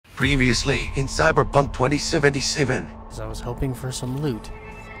Previously in Cyberpunk 2077. Because I was hoping for some loot.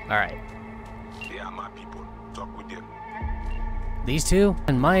 Alright. They are my people. Talk with them. These two?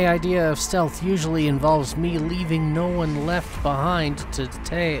 And my idea of stealth usually involves me leaving no one left behind to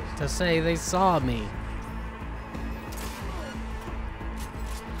say they saw me.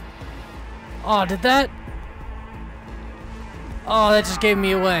 Oh, did that? Oh, that just gave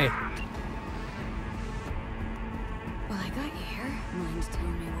me away. Well, I got you here. Mind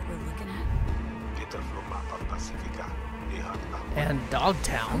telling me what we're looking at? Get a from map of Pacifica. They have a And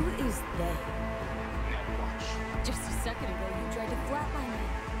Dogtown. Who is they? netwatch. Just a second ago, you tried to flatline me.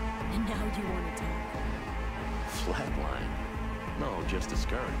 And now you want to talk. Flatline? No, just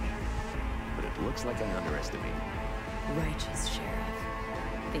discouraged. But it looks like I underestimated. Righteous Sheriff.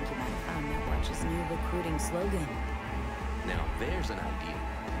 Think you might have found Netwatch's new recruiting slogan. Now there's an idea.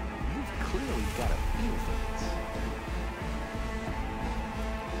 You've clearly got a feel for this.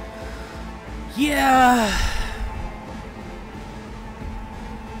 Yeah.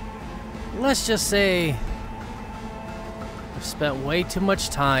 Let's just say I've spent way too much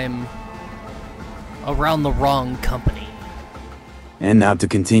time around the wrong company. And now to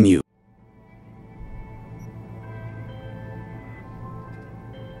continue.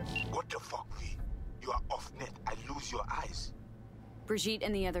 What the fuck, V? You are off net. I lose your eyes. Brigitte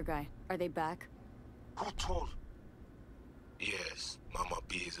and the other guy, are they back? Who told? Yes, Mama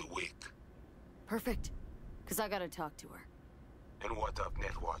B is awake. Perfect. Because I gotta talk to her. And what of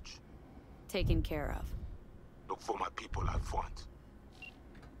Netwatch? Taken care of. Look for my people out front.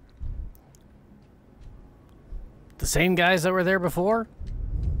 The same guys that were there before?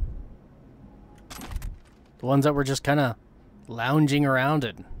 The ones that were just kind of lounging around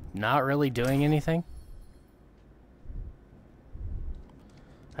and not really doing anything?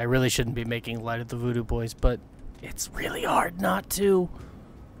 I really shouldn't be making light of the Voodoo Boys, but it's really hard not to.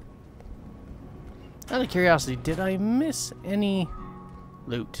 Out of curiosity, did I miss any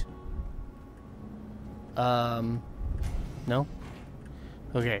loot? No?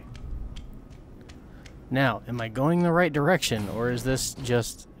 Okay. Now, am I going the right direction, or is this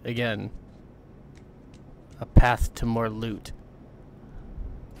just, again, a path to more loot?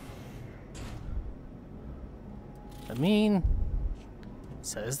 I mean, it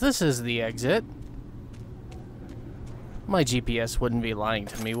says this is the exit. My GPS wouldn't be lying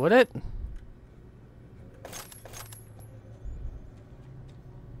to me, would it?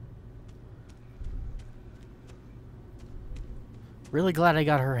 Really glad I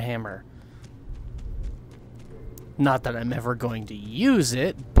got her hammer. Not that I'm ever going to use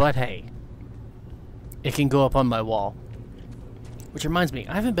it, but hey. It can go up on my wall. Which reminds me,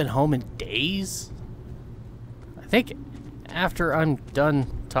 I haven't been home in days. I think after I'm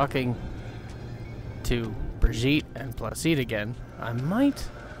done talking to Brigitte and Placide again, I might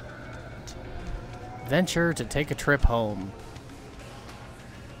venture to take a trip home.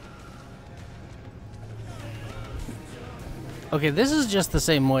 Okay, this is just the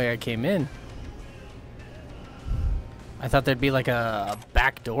same way I came in. I thought there'd be like a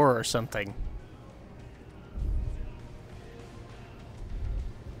back door or something.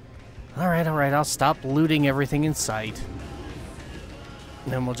 Alright, I'll stop looting everything in sight.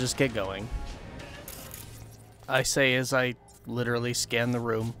 And then we'll just get going. I say as I literally scan the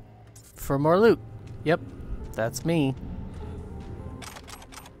room for more loot. Yep, that's me.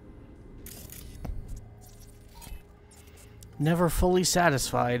 Never fully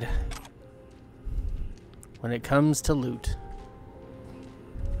satisfied when it comes to loot.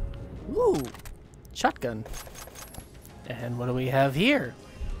 Woo! Shotgun. And what do we have here?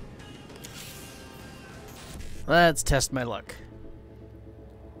 Let's test my luck.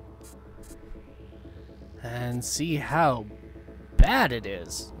 And see how bad it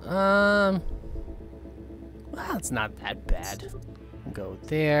is. Well, it's not that bad. Go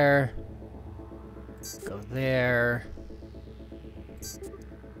there. Go there.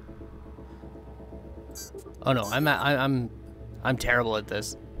 Oh no, I'm terrible at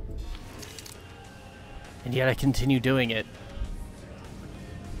this. And yet I continue doing it.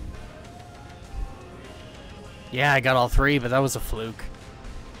 Yeah, I got all three, but that was a fluke.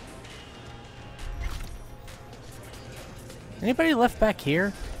 Anybody left back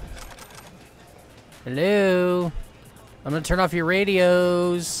here? Hello? I'm gonna turn off your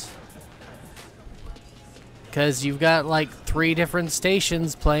radios. Because you've got like 3 different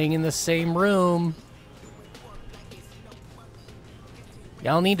stations playing in the same room.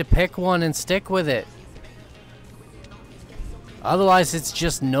 Y'all need to pick one and stick with it. Otherwise, it's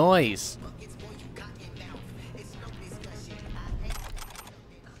just noise.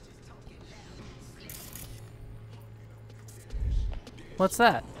 What's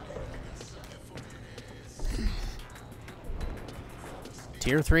that?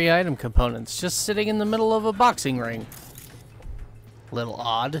 Tier 3 item components just sitting in the middle of a boxing ring. Little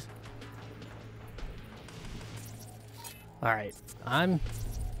odd. Alright, I'm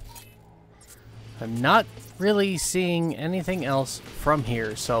not really seeing anything else from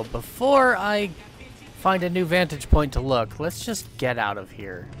here, so before I find a new vantage point to look, let's just get out of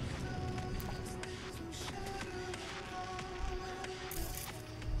here.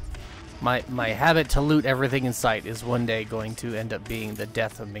 My habit to loot everything in sight is one day going to end up being the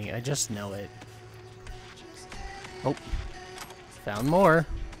death of me. I just know it. Oh, found more.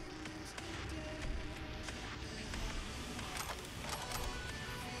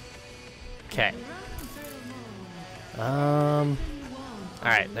 Okay. Alright,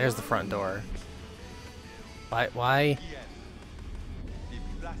 there's the front door. Why?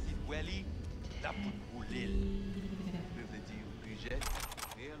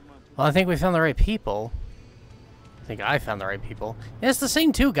 Well, I think we found the right people. I think I found the right people. Yeah, it's the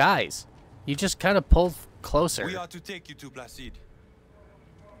same two guys. You just kind of pulled closer. We are to take you to Placid.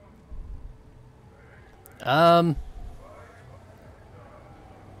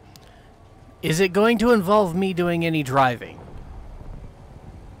 Is it going to involve me doing any driving?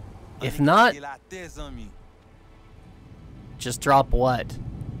 If not, just drop what?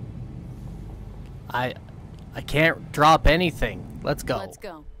 I can't drop anything. Let's go. Let's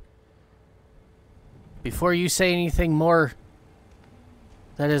go. Before you say anything more,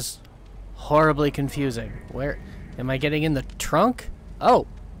 that is horribly confusing. Where am I getting in the trunk? Oh.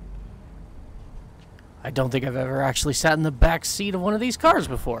 I don't think I've ever actually sat in the back seat of one of these cars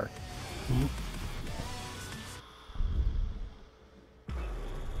before.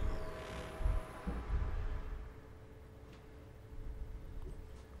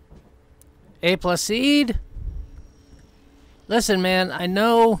 A Placid? Listen, man, I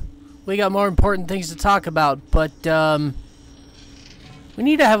know we got more important things to talk about, but, we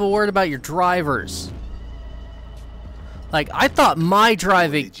need to have a word about your drivers. Like, I thought my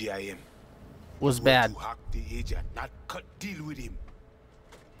driving was bad.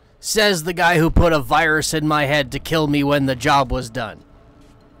 Says the guy who put a virus in my head to kill me when the job was done.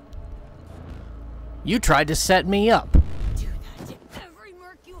 You tried to set me up. Do that to every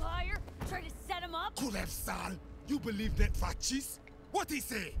merc you hire? Try to set him up? Sal, you believe that fascist? What he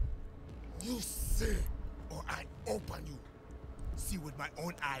say? You say, or I open you. See with my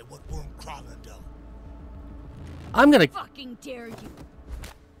own eye what worm crawling down. I'm gonna Fucking dare you.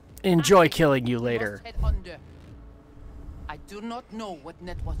 enjoy killing you later. Head under. I do not know what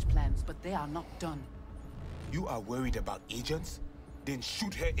Netwatch plans, but they are not done. You are worried about agents? Then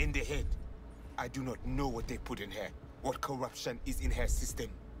shoot her in the head. I do not know what they put in her. What corruption is in her system.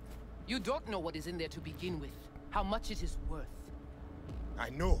 You don't know what is in there to begin with. How much it is worth. I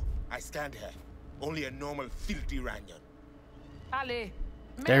know. I scanned her. Only a normal filthy Ranyan. Allez.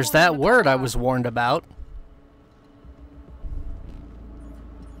 There's that word I was warned about.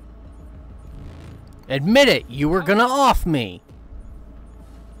 Admit it, you were gonna off me.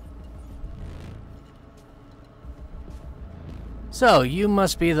 So, you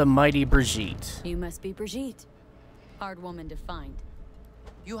must be the mighty Brigitte. You must be Brigitte. Hard woman to find.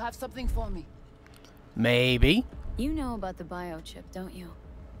 You have something for me. Maybe. You know about the biochip, don't you?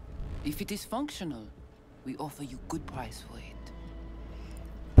 If it is functional, we offer you good price for it.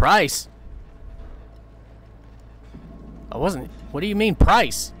 Price? I wasn't... What do you mean,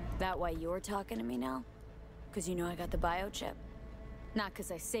 price? That why you're talking to me now? Cause you know I got the biochip? Not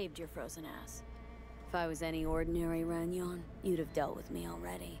cause I saved your frozen ass. If I was any ordinary Ranyon, you'd have dealt with me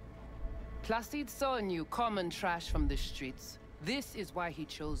already. Placid saw in you common trash from the streets. This is why he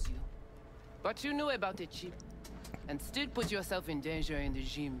chose you. But you knew about the chip, and still put yourself in danger in the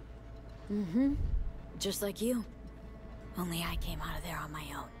gym. Mm-hmm. Just like you. Only I came out of there on my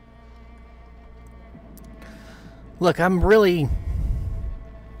own. Look, I'm really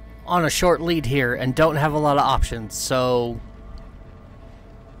on a short lead here and don't have a lot of options, so...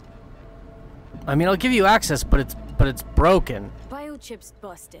 I mean, I'll give you access, but it's broken. Biochip's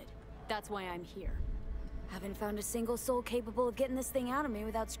busted. That's why I'm here. Haven't found a single soul capable of getting this thing out of me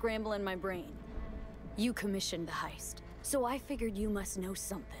without scrambling my brain. You commissioned the heist, so I figured you must know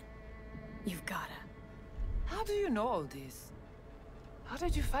something. You've gotta. How do you know all this? How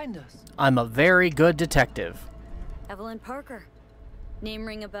did you find us? I'm a very good detective. Evelyn Parker. Name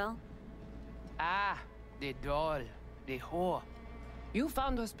ring a bell? Ah, the doll, the whore. You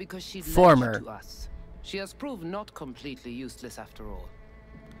found us because she Former. lied to us. She has proved not completely useless after all.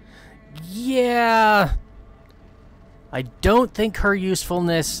 Yeah... I don't think her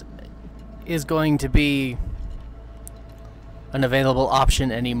usefulness is going to be an available option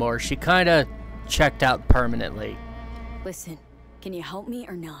anymore. She kind of checked out permanently. Listen, Can you help me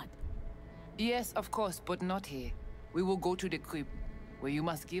or not? Yes, of course, but not here. We will go to the crib, where you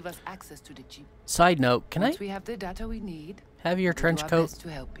must give us access to the chip. Side note, can Once we have the data we need, have your we'll do trench our coat? best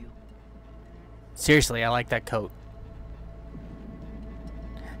to help you. Seriously, I like that coat.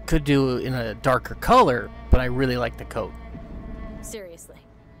 Could do in a darker color, but I really like the coat. Seriously.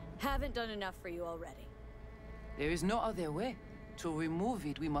 Haven't done enough for you already. There is no other way. To remove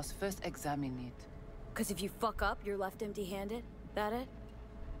it, we must first examine it. Cause if you fuck up, you're left empty-handed? That it?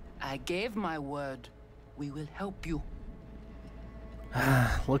 I gave my word. We will help you.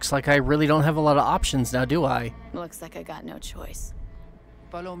 Looks like I really don't have a lot of options now, do I? Looks like I got no choice.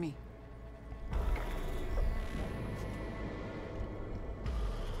 Follow me.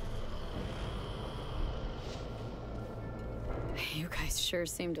 You guys sure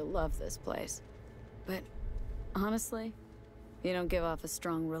seem to love this place. But honestly, you don't give off a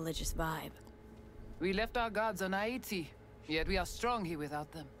strong religious vibe. We left our gods on Haiti, yet we are strong here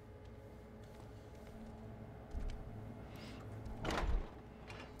without them.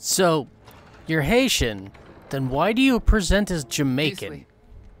 So, you're Haitian, then why do you present as This Jamaican? way.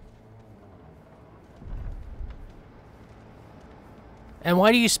 And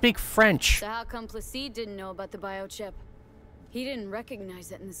why do you speak French? So how come Placide didn't know about the biochip? He didn't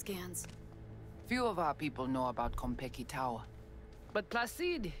recognize it in the scans. Few of our people know about Kompeki Tower. But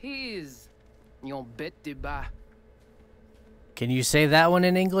Placide, he is... Yon bête de bas. Can you say that one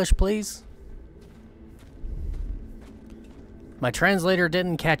in English, please? My translator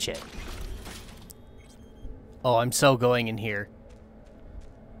didn't catch it. Oh, I'm so going in here.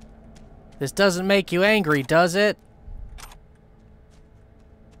 This doesn't make you angry, does it?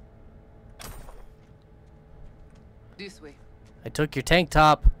 This way. I took your tank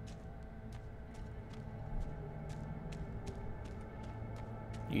top.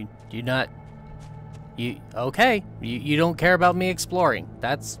 You not... You... Okay. You don't care about me exploring.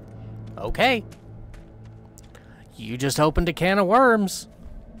 That's... Okay. You just opened a can of worms.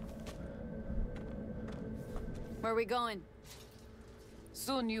 Where are we going?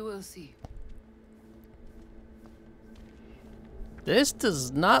 Soon you will see. This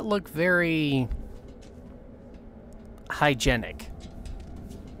does not look very... hygienic.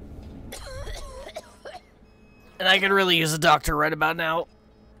 And I could really use a doctor right about now.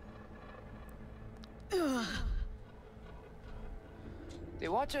 The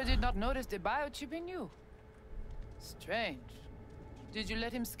Watcher did not notice the biochip in you. Strange. Did you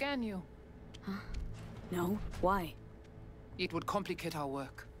let him scan you? No? Why? It would complicate our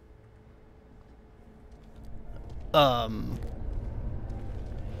work. Are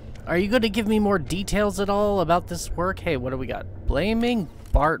you going to give me more details at all about this work? Hey, what do we got? Blaming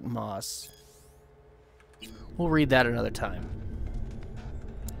Bart Moss. We'll read that another time.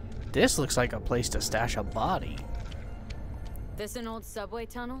 This looks like a place to stash a body. This an old subway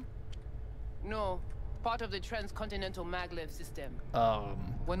tunnel? No, part of the transcontinental maglev system.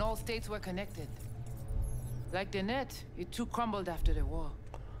 When all states were connected. Like the net, it too crumbled after the war.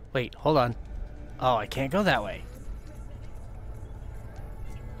 Wait, hold on. Oh, I can't go that way.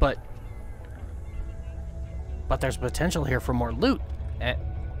 But there's potential here for more loot. I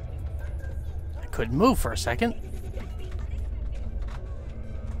couldn't move for a second.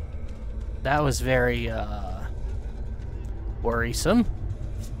 That was very, worrisome.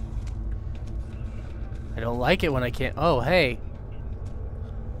 I don't like it when I can't... Oh, hey.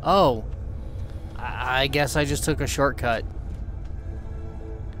 Oh. I guess I just took a shortcut.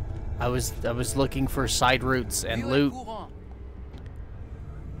 I was looking for side routes and loot.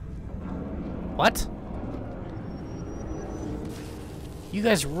 What? You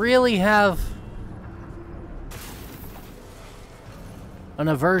guys really have an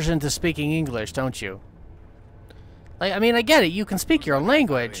aversion to speaking English, don't you? Like, I mean, I get it. You can speak your own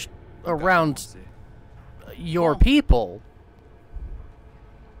language around your people.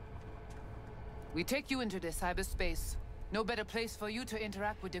 We take you into the cyberspace. No better place for you to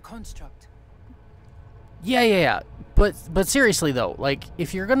interact with the construct. Yeah. But seriously though, like,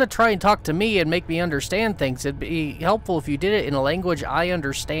 if you're gonna try and talk to me and make me understand things, it'd be helpful if you did it in a language I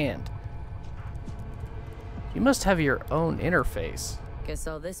understand. You must have your own interface. Guess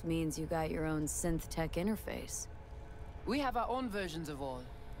all this means you got your own synth tech interface. We have our own versions of all.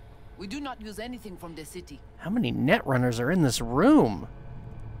 We do not use anything from the city. How many netrunners are in this room?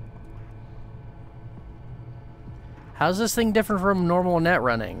 How's this thing different from normal net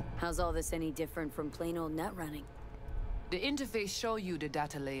running? How's all this any different from plain old net running? The interface show you the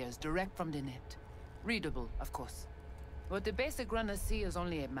data layers direct from the net. Readable, of course. What the basic runners see is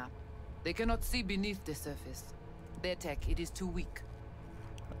only a map. They cannot see beneath the surface. Their tech, it is too weak.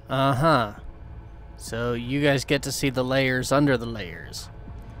 Uh-huh. So you guys get to see the layers under the layers.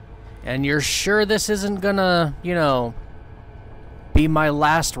 And you're sure this isn't gonna, you know, be my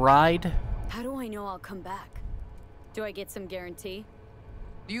last ride? How do I know I'll come back? Do I get some guarantee?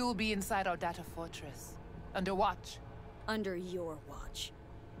 You'll be inside our data fortress, under watch. Under your watch.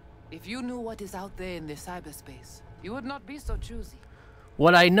 If you knew what is out there in the cyberspace, you would not be so choosy.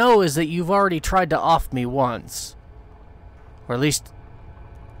 What I know is that you've already tried to off me once. Or at least,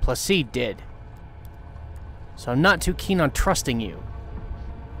 Placide did. So I'm not too keen on trusting you.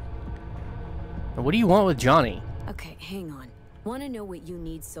 Now, what do you want with Johnny? Okay, hang on. Want to know what you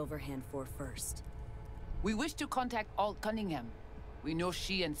need Silverhand for first. We wish to contact Alt Cunningham. We know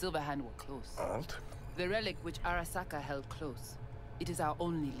she and Silverhand were close. Alt? The relic which Arasaka held close. It is our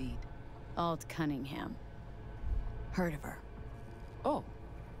only lead. Alt Cunningham. Heard of her. Oh.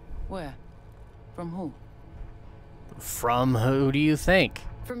 Where? From who? From who do you think?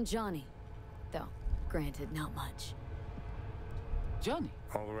 From Johnny. Though, granted, not much. Johnny.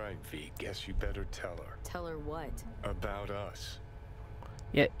 All right, V. Guess you better tell her. Tell her what? About us.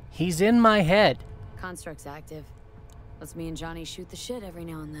 Yeah, he's in my head. Construct's active. Lets me and Johnny shoot the shit every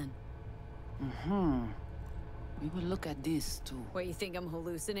now and then. We will look at this too. What, you think I'm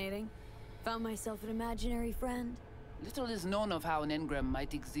hallucinating? Found myself an imaginary friend? Little is known of how an engram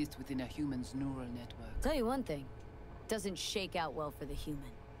might exist within a human's neural network. Tell you one thing. Doesn't shake out well for the human.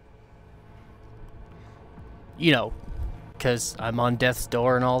 You know, because I'm on death's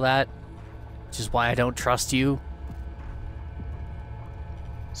door and all that. Which is why I don't trust you.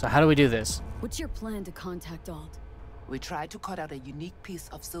 So how do we do this? What's your plan to contact Alt? We try to cut out a unique piece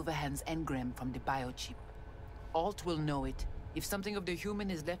of Silverhand's engram from the biochip. Alt will know it. If something of the human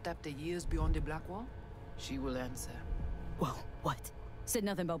is left after years beyond the Black Wall, she will answer. Whoa, what? Said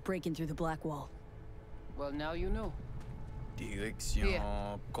nothing about breaking through the Black Wall. Well, now you know. Direction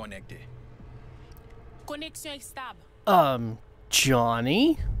Yeah. connectée. Connexion stable.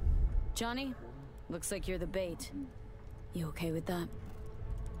 Johnny? Johnny, looks like you're the bait. You okay with that?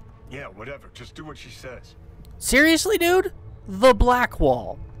 Yeah, whatever. Just do what she says. Seriously, dude? The Black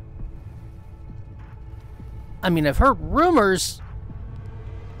Wall. I mean, I've heard rumors.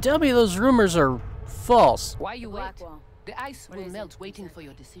 Tell me those rumors are false. Why you The wait? Black Wall. The ice What will is melt it, waiting exactly? for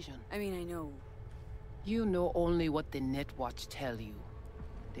your decision. I mean, I know. You know only what the Netwatch tell you.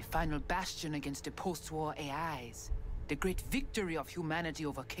 The final bastion against the post-war AIs. The great victory of humanity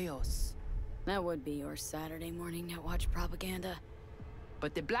over chaos. That would be your Saturday morning Netwatch propaganda.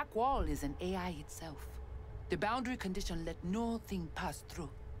 But the Black Wall is an AI itself. The boundary condition let no thing pass through,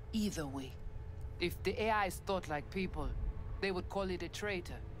 either way. If the AIs thought like people, they would call it a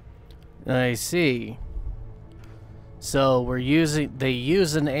traitor. I see. So they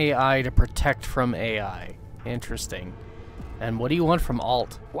use an AI to protect from AI. Interesting. And what do you want from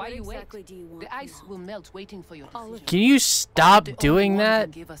Alt? Why What you exactly wait? do you want The from ice Alt? will melt waiting for your decision. Can you stop The only doing one that?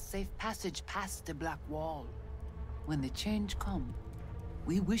 can give us safe passage past the Black Wall. When the change comes,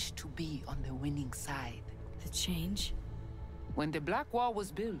 we wish to be on the winning side. The change? When the Black Wall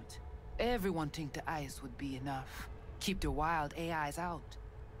was built, everyone think the ice would be enough. Keep the wild AIs out,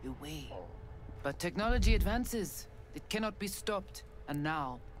 away. But technology advances. It cannot be stopped. And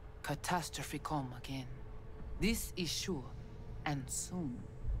now, catastrophe come again. This is sure, and soon.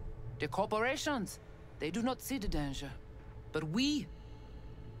 The corporations, they do not see the danger. But we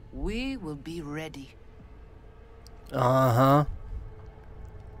will be ready. Uh-huh.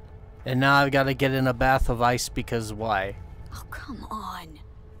 And now I've got to get in a bath of ice because why? Oh, come on.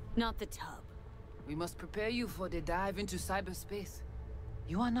 Not the tub. We must prepare you for the dive into cyberspace.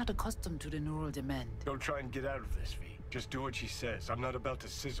 You are not accustomed to the neural demand. Don't try and get out of this, V. Just do what she says. I'm not about to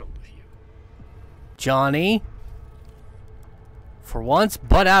sizzle with you. Johnny? For once,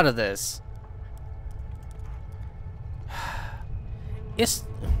 butt out of this.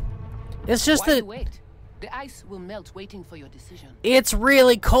 It's just Why that you wait? The ice will melt waiting for your decision. it's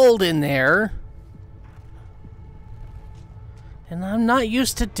really cold in there. And I'm not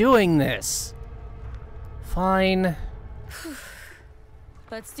used to doing this. Fine.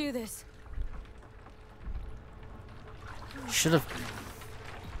 Let's do this. Should have.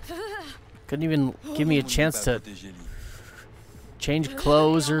 Couldn't even give me a chance to change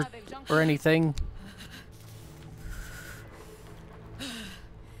clothes or anything.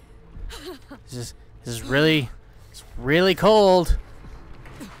 This is really, it's really cold.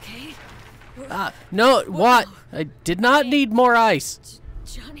 Okay. No, what? I did not need more ice.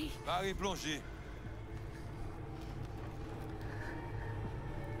 Johnny?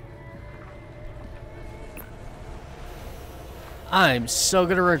 I'm so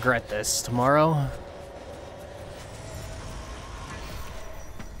gonna regret this tomorrow.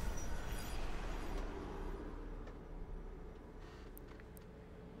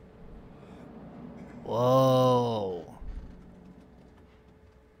 Whoa.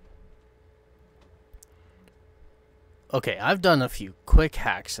 Okay, I've done a few quick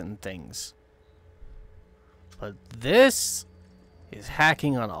hacks and things. But this is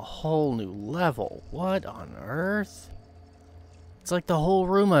hacking on a whole new level. What on earth? It's like the whole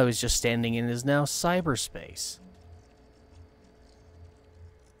room I was just standing in is now cyberspace.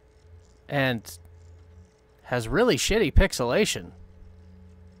 And has really shitty pixelation.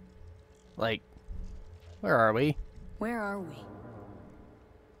 Like, where are we? Where are we?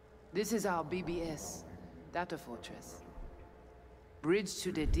 This is our BBS, data fortress. Bridge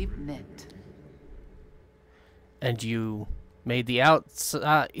to the deep net. And you made the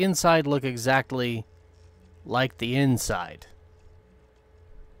inside look exactly like the inside.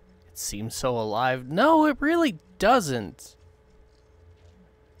 It seems so alive. No, it really doesn't.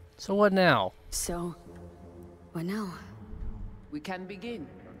 So what now? So, what now? We can begin.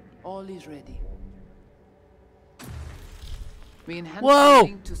 All is ready. We enhanced the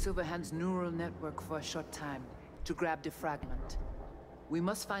link to Silverhand's neural network for a short time to grab the fragment. We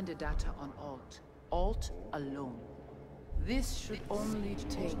must find the data on Alt. Alt alone. This should only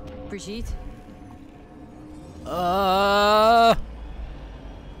take... Brigitte?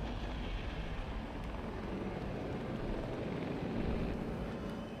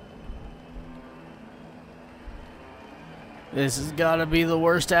 This has got to be the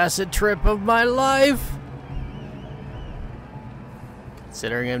worst acid trip of my life.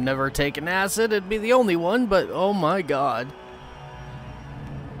 Considering I've never taken acid, it'd be the only one, but oh my god.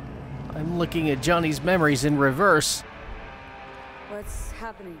 I'm looking at Johnny's memories in reverse. What's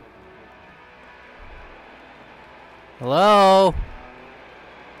happening? Hello?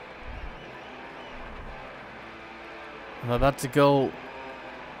 I'm about to go...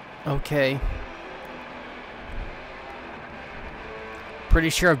 Okay. Pretty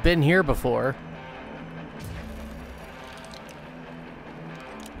sure I've been here before.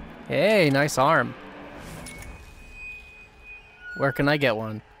 Hey, nice arm. Where can I get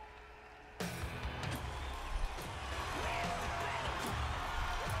one?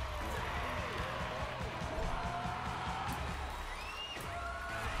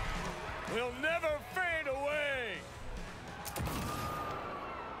 We'll never fade away!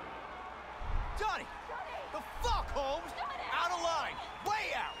 Johnny! The fuck, Holmes? Out of line!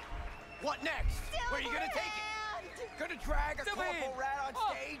 Way out! What next? Where are you gonna take it? Gonna drag a corporal rat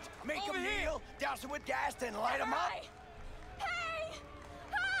on stage, make him kneel, douse him with gas, then light him up? Hey!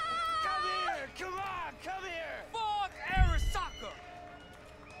 Come here! Come on! Come here! Fuck Arasaka!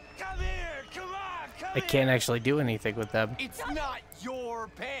 Come here! Come on! Come I can't actually do anything with them. It's not your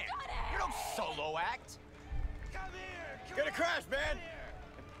band! You're no solo act! Come here! Gonna crash, man!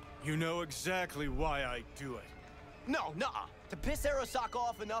 You know exactly why I do it. No, nuh-uh. To piss Arasaka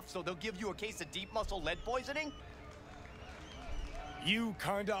off enough so they'll give you a case of deep muscle lead poisoning? You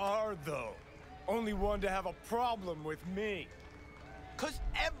kinda are, though. Only one to have a problem with me. 'Cause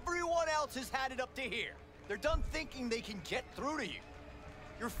everyone else has had it up to here. They're done thinking they can get through to you.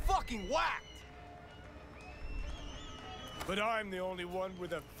 You're fucking whacked! But I'm the only one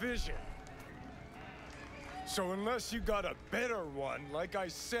with a vision. So unless you got a better one, like I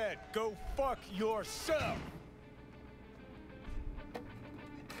said, go fuck yourself!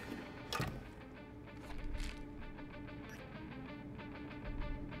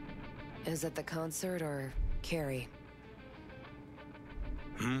 Is it the concert or Carrie?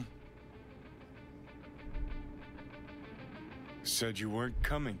 Said you weren't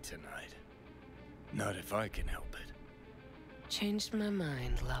coming tonight. Not if I can help it. Changed my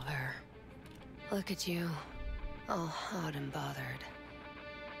mind, lover. Look at you, all hot and bothered.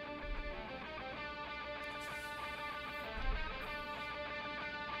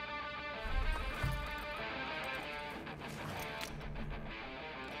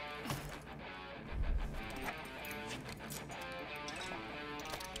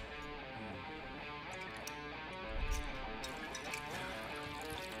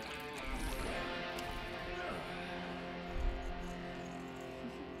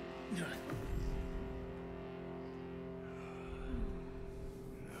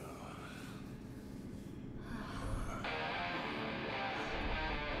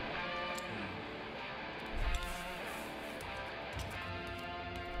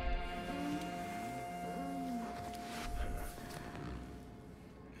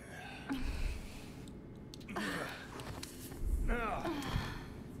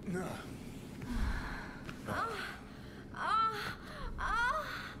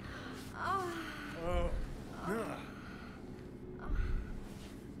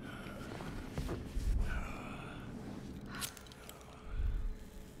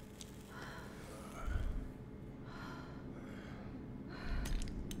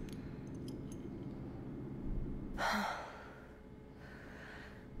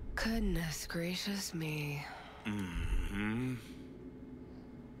 Goodness gracious me. Mm-hmm.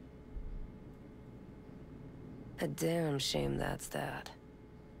 A damn shame that's that.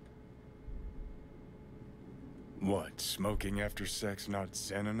 What, smoking after sex not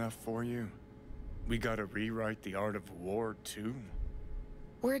zen enough for you? We gotta rewrite the art of war, too?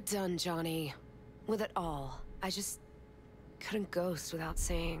 We're done, Johnny. With it all. I just couldn't ghost without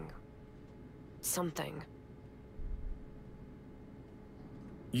saying something.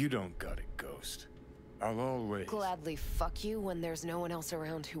 You don't gotta ghost. I'll always... Gladly fuck you when there's no one else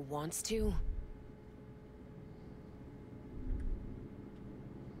around who wants to.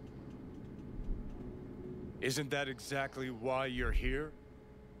 Isn't that exactly why you're here?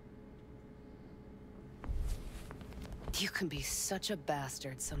 You can be such a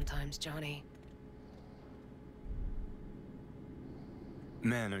bastard sometimes, Johnny.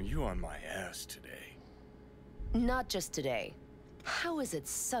 Man, are you on my ass today? Not just today. How is it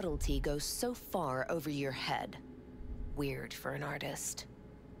subtlety goes so far over your head? Weird for an artist.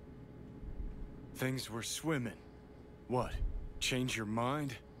 Things were swimming. What? Change your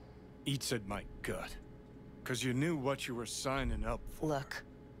mind? Eats at my gut. 'Cause you knew what you were signing up for. Look,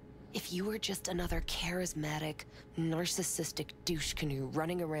 if you were just another charismatic, narcissistic douche canoe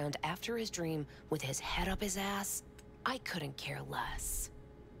running around after his dream with his head up his ass, I couldn't care less.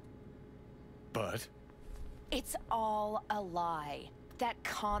 But? It's all a lie. That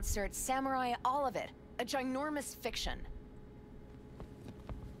concert, Samurai, all of it. A ginormous fiction.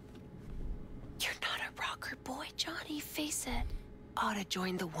 You're not a rocker boy, Johnny, face it. Ought to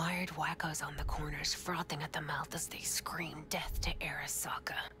join the wired wackos on the corners, frothing at the mouth as they scream death to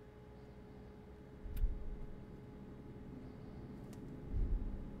Arasaka.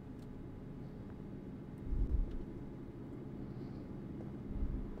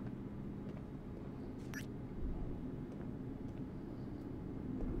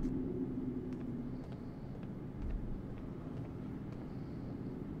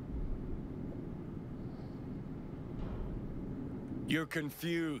 You're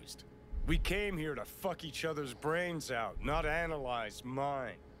confused. We came here to fuck each other's brains out, not analyze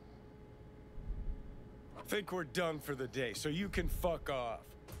mine. Think we're done for the day, so you can fuck off.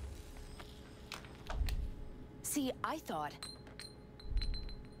 See, I thought...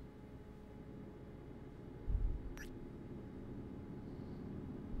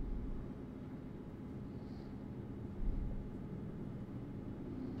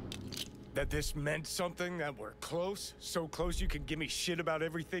 That this meant something, that we're close? So close you can give me shit about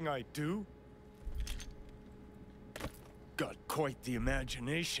everything I do? Got quite the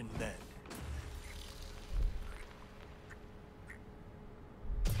imagination then.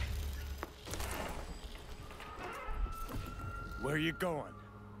 Where you going?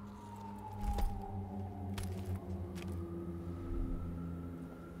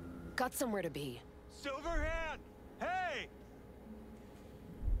 Got somewhere to be. Silverhand! Hey!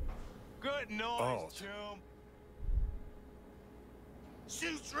 Good noise, Oh. Tomb.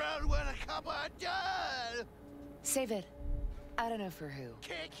 Shoots round when a couple are done. Save it. I don't know for who.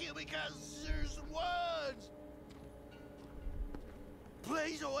 Can't kill me cause there's ones.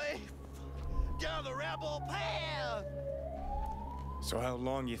 Blaze away down the rebel path. So how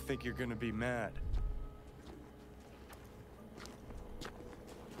long you think you're gonna be mad?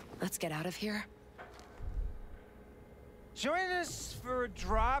 Let's get out of here. Join us for a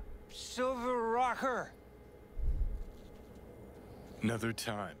drop, Silver Rocker. Another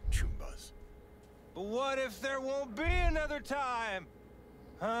time, Chumbas. But what if there won't be another time?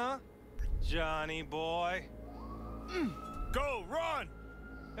 Huh? Johnny boy? Go, run!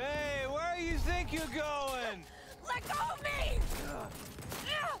 Hey, where do you think you're going? Let go of me!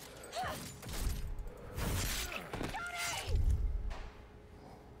 Johnny!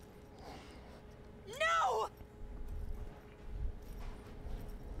 No!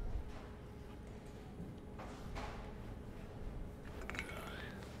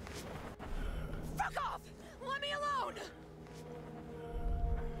 Fuck off! Let me alone!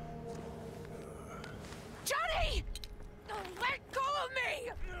 Johnny! Let go of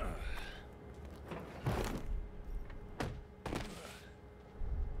me!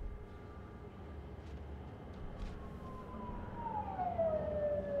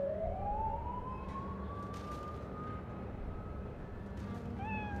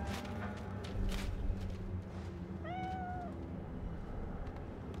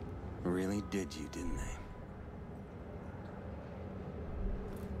 Really did you, didn't they?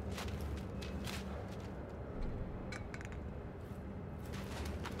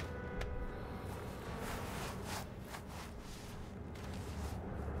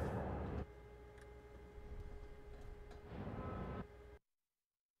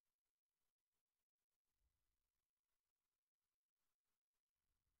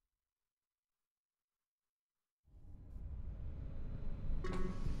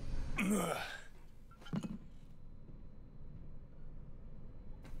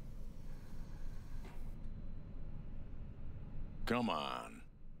 Come on.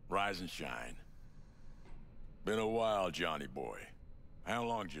 Rise and shine. Been a while, Johnny boy. How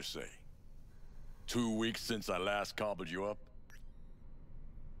long did you say? 2 weeks since I last cobbled you up?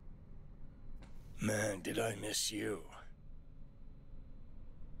 Man, did I miss you.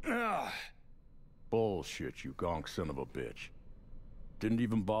 Bullshit, you gonk son of a bitch. Didn't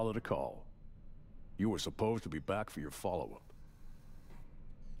even bother to call. You were supposed to be back for your follow-up.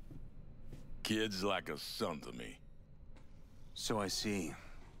 Kid's like a son to me. So I see.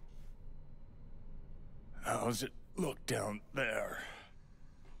 How's it look down there?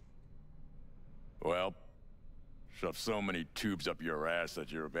 Well, shoved so many tubes up your ass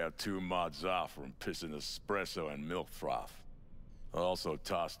that you're about 2 mods off from pissing espresso and milk froth. Also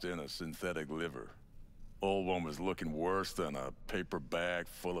tossed in a synthetic liver. Old one was looking worse than a paper bag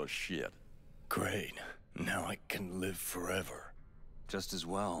full of shit. Great. Now I can live forever. Just as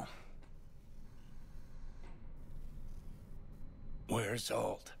well. Where's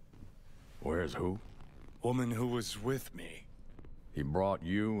Alt? Where's who? Woman who was with me. He brought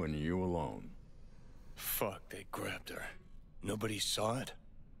you and you alone. Fuck, they grabbed her. Nobody saw it?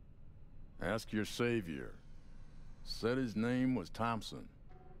 Ask your savior. Said his name was Thompson.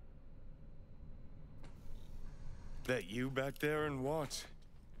 That you back there and what?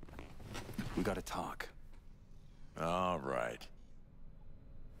 We gotta talk. All right.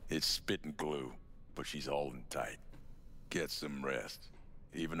 It's spit and glue, but she's holding tight. Get some rest.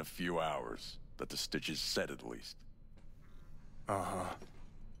 Even a few hours. Let the stitches set at least. Uh-huh.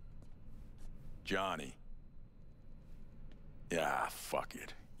 Johnny. Yeah, fuck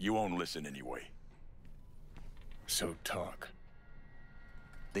it. You won't listen anyway. So talk.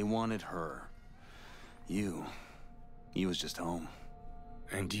 They wanted her. You was just home.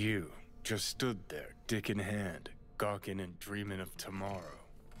 And you just stood there, dick in hand, gawking and dreaming of tomorrow.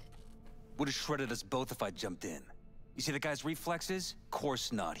 Would've shredded us both if I jumped in. You see the guy's reflexes?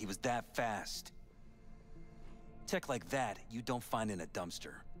 Course not, he was that fast. Tech like that, you don't find in a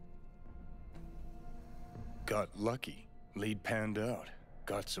dumpster. Got lucky. Lead panned out.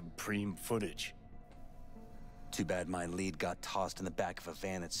 Got some preem footage. Too bad my lead got tossed in the back of a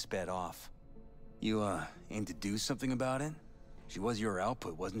van and sped off. You, aim to do something about it? She was your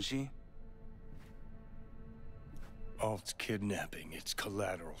output, wasn't she? Alt's kidnapping, it's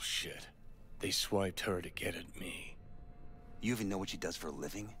collateral shit. They swiped her to get at me. You even know what she does for a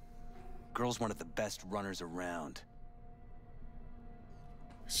living? Girl's one of the best runners around.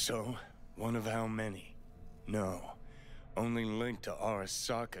 So, one of how many? No. Only linked to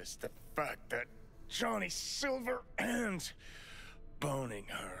Arasaka's the fact that Johnny Silver and boning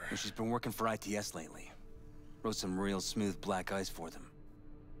her. And she's been working for ITS lately. Wrote some real smooth black ice for them.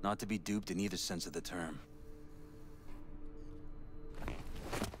 Not to be duped in either sense of the term.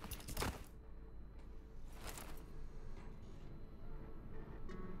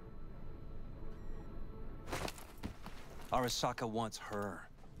 Arasaka wants her.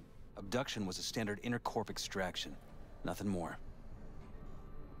 Abduction was a standard intercorp extraction. Nothing more.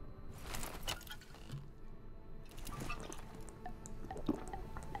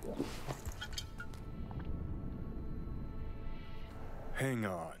 Hang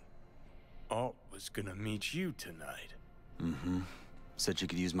on. Alt was gonna meet you tonight. Mm-hmm. Said she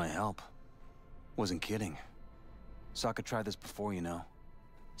could use my help. Wasn't kidding. Sokka tried this before, you know.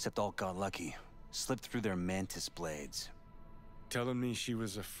 Except Alt got lucky. Slipped through their mantis blades. Telling me she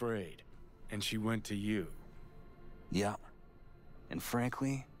was afraid, and she went to you. Yeah. And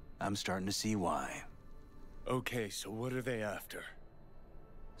frankly, I'm starting to see why. Okay, so what are they after?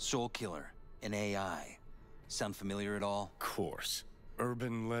 Soul Killer, an AI. Sound familiar at all? Course.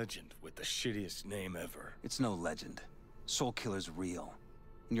 Urban legend with the shittiest name ever. It's no legend. Soul Killer's real.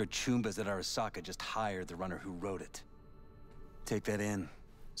 And your Chumbas at Arasaka just hired the runner who wrote it. Take that in.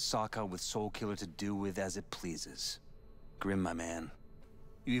 Sokka with Soul Killer to do with as it pleases. Grim, my man.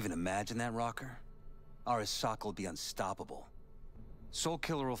 You even imagine that, Rocker? Arasaka will be unstoppable. Soul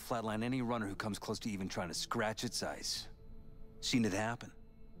Killer will flatline any runner who comes close to even trying to scratch its ice. Seen it happen.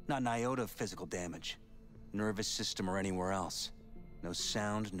 Not an iota of physical damage. Nervous system or anywhere else. No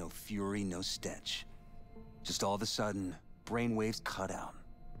sound, no fury, no stench. Just all of a sudden, brainwaves cut out.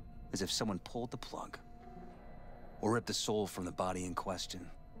 As if someone pulled the plug. Or ripped the soul from the body in question.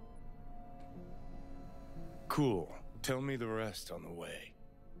 Cool. Tell me the rest on the way.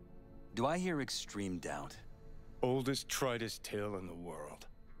 Do I hear extreme doubt? Oldest, tritest tale in the world.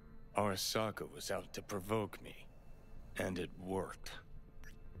 Arasaka was out to provoke me. And it worked.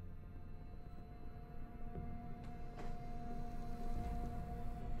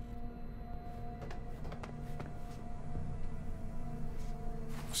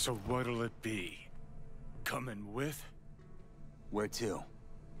 So what'll it be? Coming with? Where to?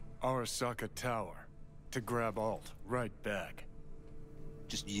 Arasaka Tower. To grab Alt right back.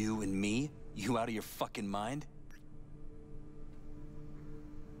 Just you and me? You out of your fucking mind?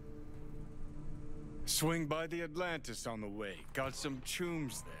 Swing by the Atlantis on the way. Got some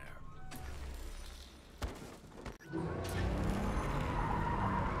chooms there.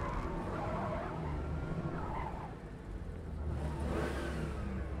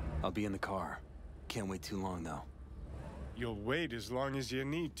 I'll be in the car. Can't wait too long, though. You'll wait as long as you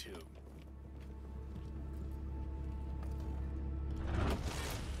need to.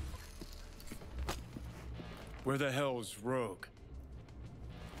 Where the hell's Rogue?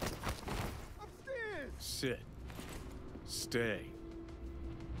 Upstairs! Sit. Stay.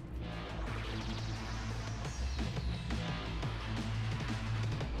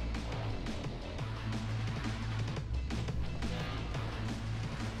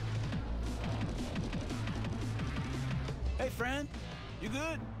 Hey, friend. You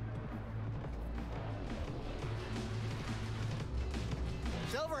good?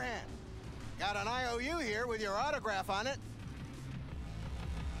 Silverhand. Got an IOU here with your autograph on it.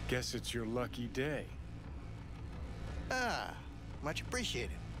 Guess it's your lucky day. Ah, much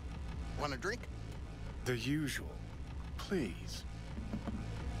appreciated. Want a drink? The usual. Please.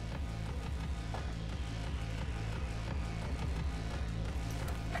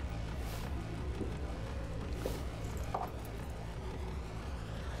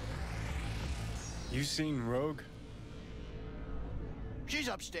 You seen Rogue? She's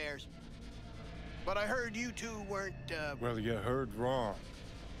upstairs. But I heard you two weren't, Well, you heard wrong.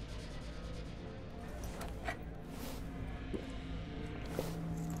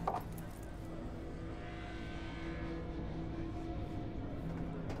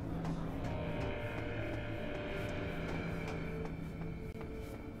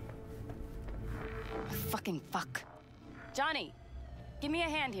 Fucking fuck. Johnny, give me a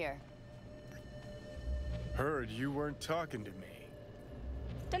hand here. Heard you weren't talking to me.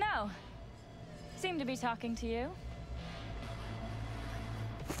 Dunno. Seem to be talking to you.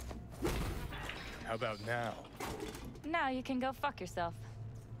 How about now? Now you can go fuck yourself.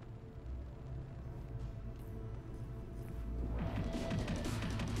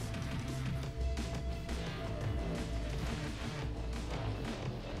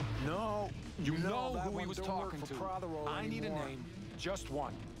 No, you know that who he one was don't talking work to. for Prothero I need a anymore. name, just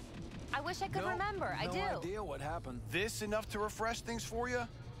one. I wish I could remember. I do. No idea what happened. This enough to refresh things for you?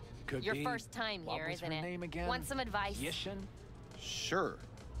 Could Your be. first time What here, was isn't her it? name again? Want some advice? Yishin? Sure.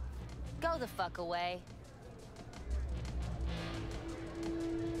 Go the fuck away.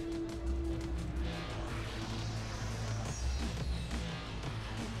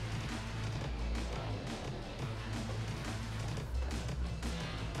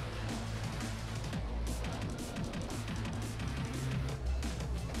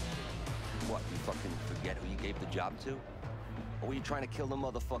 What, you fucking forget who you gave the job to? Or were you trying to kill the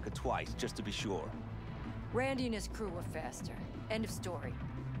motherfucker twice, just to be sure? Randy and his crew were faster. End of story.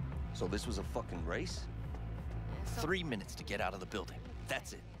 So this was a fucking race? 3 minutes to get out of the building.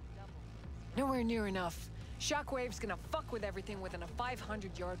 That's it. Nowhere near enough. Shockwave's gonna fuck with everything within a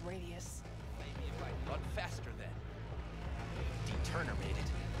 500-yard radius. Maybe if I'd run faster then. D-Turner made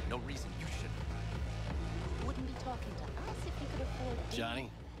it. No reason you shouldn't. Wouldn't be talking to us if he could afford it.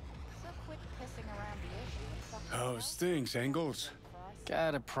 Johnny? So quit pissing around the issue and fucking How's things, Engels?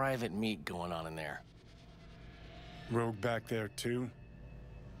 Got a private meet going on in there. Rogue back there too?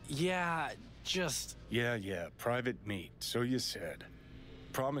 Yeah, just... Yeah, private meet, so you said.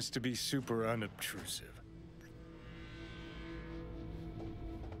 Promise to be super unobtrusive.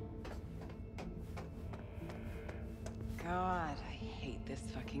 God, I hate this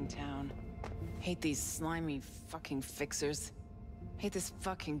fucking town. Hate these slimy fucking fixers. Hate this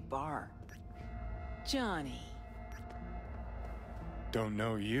fucking bar. Johnny. Don't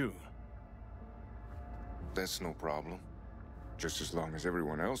know you. That's no problem. Just as long as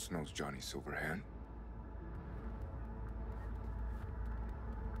everyone else knows Johnny Silverhand.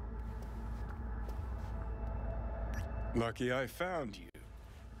 Lucky I found you.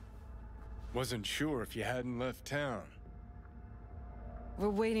 Wasn't sure if you hadn't left town. We're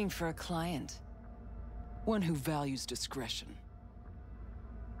waiting for a client. One who values discretion.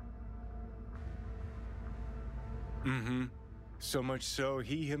 Mm-hmm. So much so,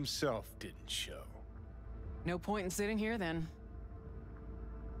 he himself didn't show. No point in sitting here, then.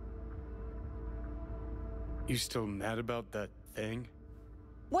 You still mad about that thing?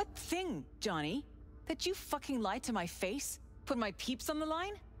 What thing, Johnny? That you fucking lied to my face? Put my peeps on the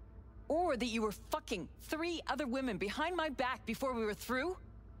line? Or that you were fucking 3 other women behind my back before we were through?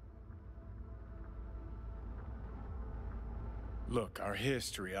 Look, our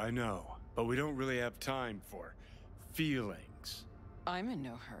history, I know, but we don't really have time for feelings. I'm in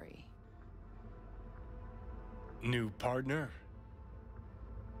no hurry. New partner?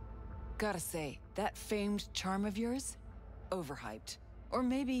 Gotta say, that famed charm of yours? Overhyped. Or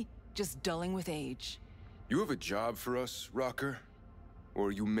maybe just dulling with age. You have a job for us, Rocker? Or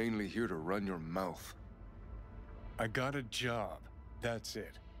are you mainly here to run your mouth? I got a job. That's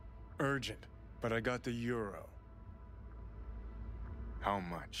it. Urgent, but I got the euro. How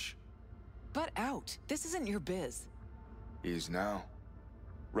much? Butt out. This isn't your biz. Is now.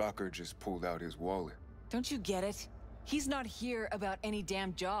 Rocker just pulled out his wallet. Don't you get it? He's not here about any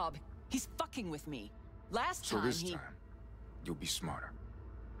damn job. He's fucking with me. Last time So this he... time, you'll be smarter.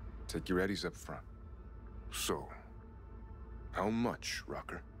 Take your eddies up front. So, how much,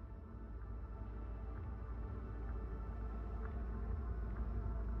 Rocker?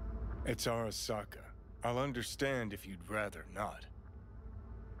 It's Arasaka. I'll understand if you'd rather not.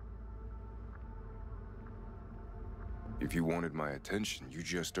 If you wanted my attention, you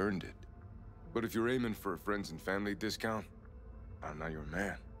just earned it. But if you're aiming for a friends and family discount, I'm not your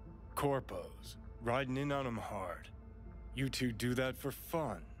man. Corpos. Riding in on them hard. You two do that for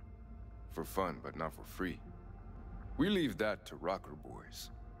fun. For fun, but not for free. We leave that to rocker boys.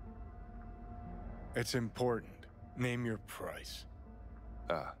 It's important. Name your price.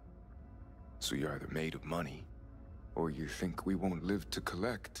 Ah. So you're either made of money, or you think we won't live to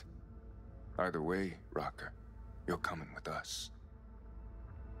collect. Either way, Rocker, you're coming with us.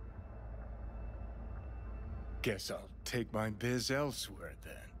 Guess I'll take my biz elsewhere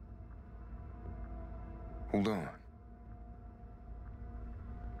then. Hold on.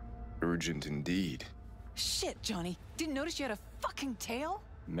 Urgent indeed. Shit, Johnny. Didn't notice you had a fucking tail?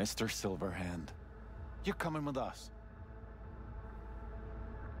 Mr. Silverhand, you're coming with us.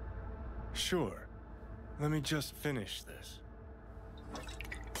 Sure. Let me just finish this.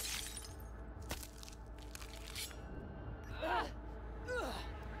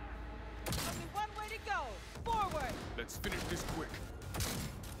 Only one way to go. Forward. Let's finish this quick.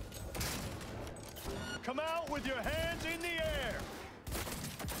 Come out with your hands in the air!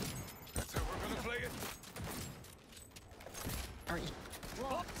 That's how we're gonna play it? Are you...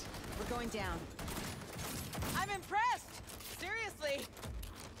 Locked. We're going down. I'm impressed! Seriously!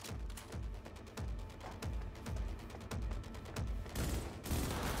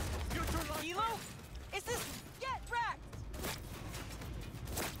 Kilo? Is this... Get wrecked!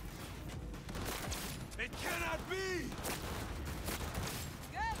 It cannot be!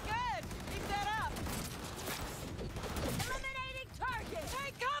 Good, good! Keep that up! Eliminating target!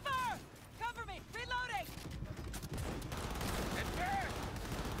 Take cover! Cover me! Reloading! Get back!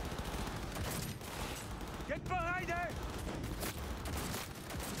 Get behind her!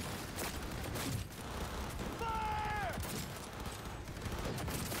 Fire!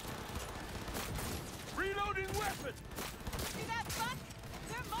 Reloading weapon! See that butt?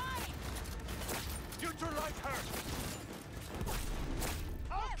 They're mine! Neutralize her!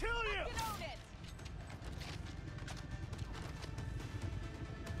 I'll Yes, kill you! I can own it!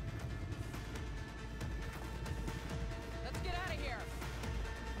 Let's get out of here!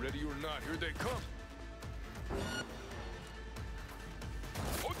 Ready or not, here they come.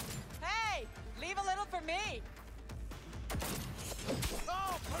 Hey! Leave a little for me!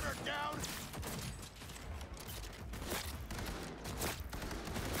 Oh, put her down!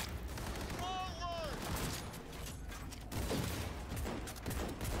 Forward!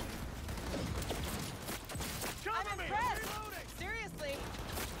 I'm impressed! Seriously!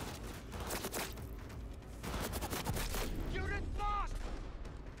 Unit lost!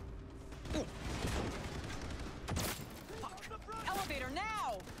 Elevator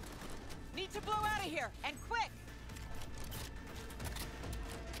now! Need to blow out of here, and quick!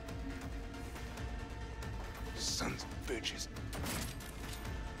 Sons of bitches.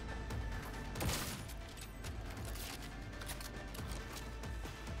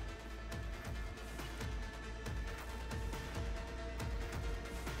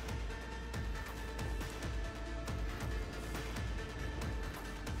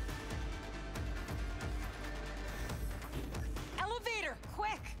 Elevator,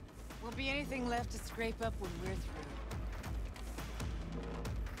 quick! Won't be anything left to scrape up when we're through.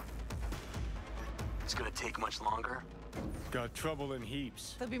 It's gonna take much longer? Got trouble in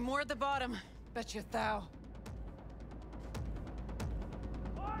heaps. There'll be more at the bottom. Bet you thou.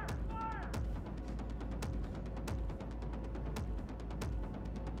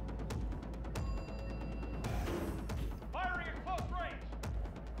 Firing at close range!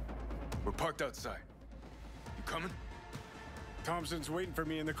 We're parked outside. You coming? Thompson's waiting for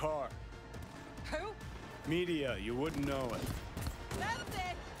me in the car. Who? Media, you wouldn't know it. That's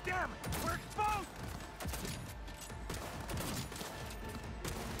it! Damn it! We're exposed!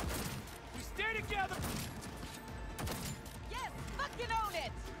 We stay together! Yes! Fucking own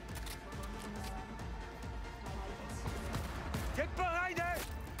it! Get behind her!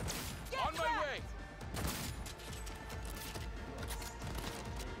 Get On my back! way!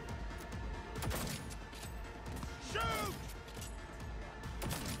 Shoot!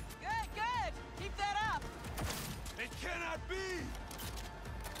 Good, good! Keep that up! It cannot be!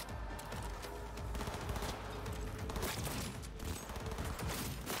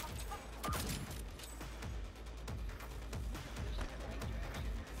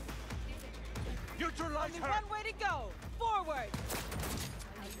 Neutralize Only her! one way to go! Forward!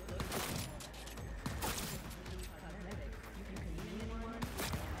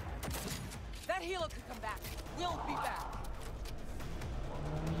 That helo could come back. We'll be back.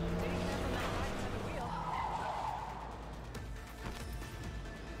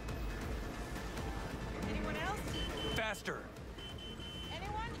 Anyone else? Faster!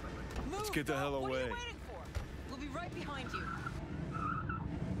 Anyone? Move! Let's get the hell What are away. you waiting for? We'll be right behind you.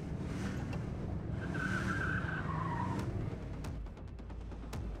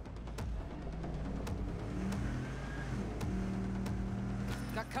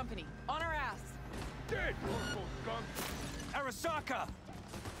 Got company. On our ass. Dead! Skunk! Arasaka!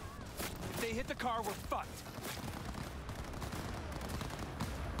 If they hit the car, we're fucked.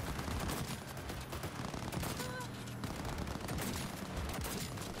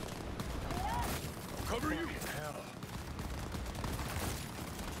 Cover you! Hell.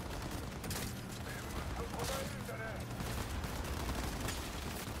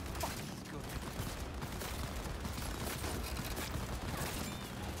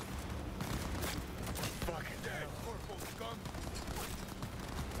 Fucking dead! Corporal Skunk!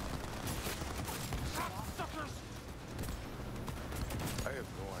 Suckers! I have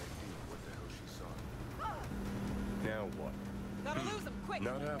no idea what the hell she saw. Now what? Gotta lose them, quick!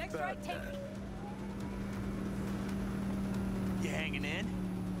 Not half Next bad, right, take Dad. me! You hanging in?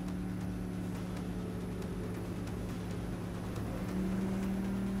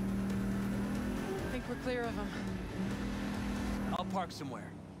 I think we're clear of them. I'll park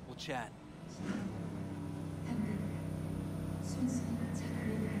somewhere. We'll chat.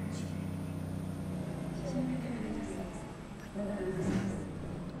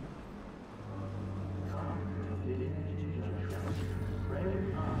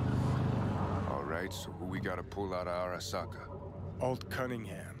 All right, so who we gotta pull out of Arasaka? Alt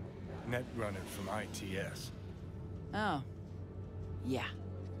Cunningham, netrunner from ITS. Oh. Yeah.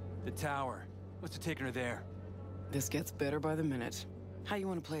 The tower. What's it taking her there? This gets better by the minute. How you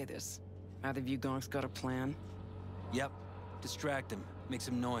want to play this? Either of you gonks got a plan? Yep. Distract him. Make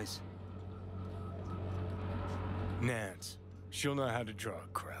some noise. Nance. She'll know how to draw a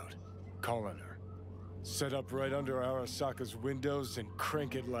crowd. Call on her. Set up right under Arasaka's windows and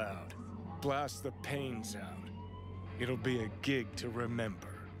crank it loud. Blast the pains out. It'll be a gig to remember.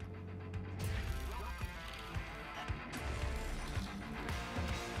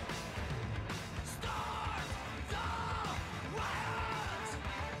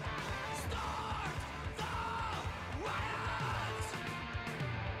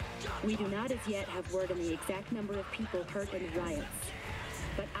 We do not as yet have word on the exact number of people hurt in the riots,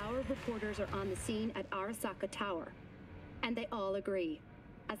 but our reporters are on the scene at Arasaka Tower, and they all agree.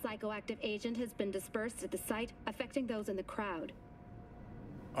 A psychoactive agent has been dispersed at the site, affecting those in the crowd.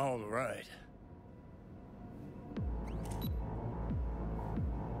 All right.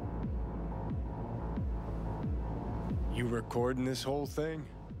 You recording this whole thing?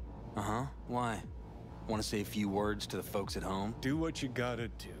 Uh-huh. Why? Want to say a few words to the folks at home? Do what you gotta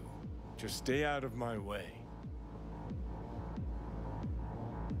do. Just stay out of my way.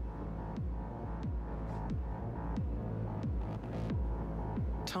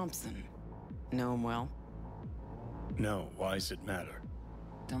 Thompson. Know him well? No, why's it matter?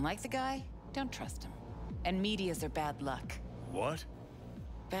 Don't like the guy? Don't trust him. And medias are bad luck. What?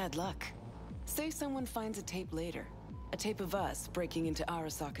 Bad luck. Say someone finds a tape later. A tape of us breaking into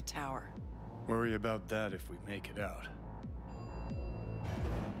Arasaka Tower. Worry about that if we make it out.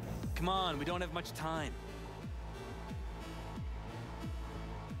 Come on, we don't have much time.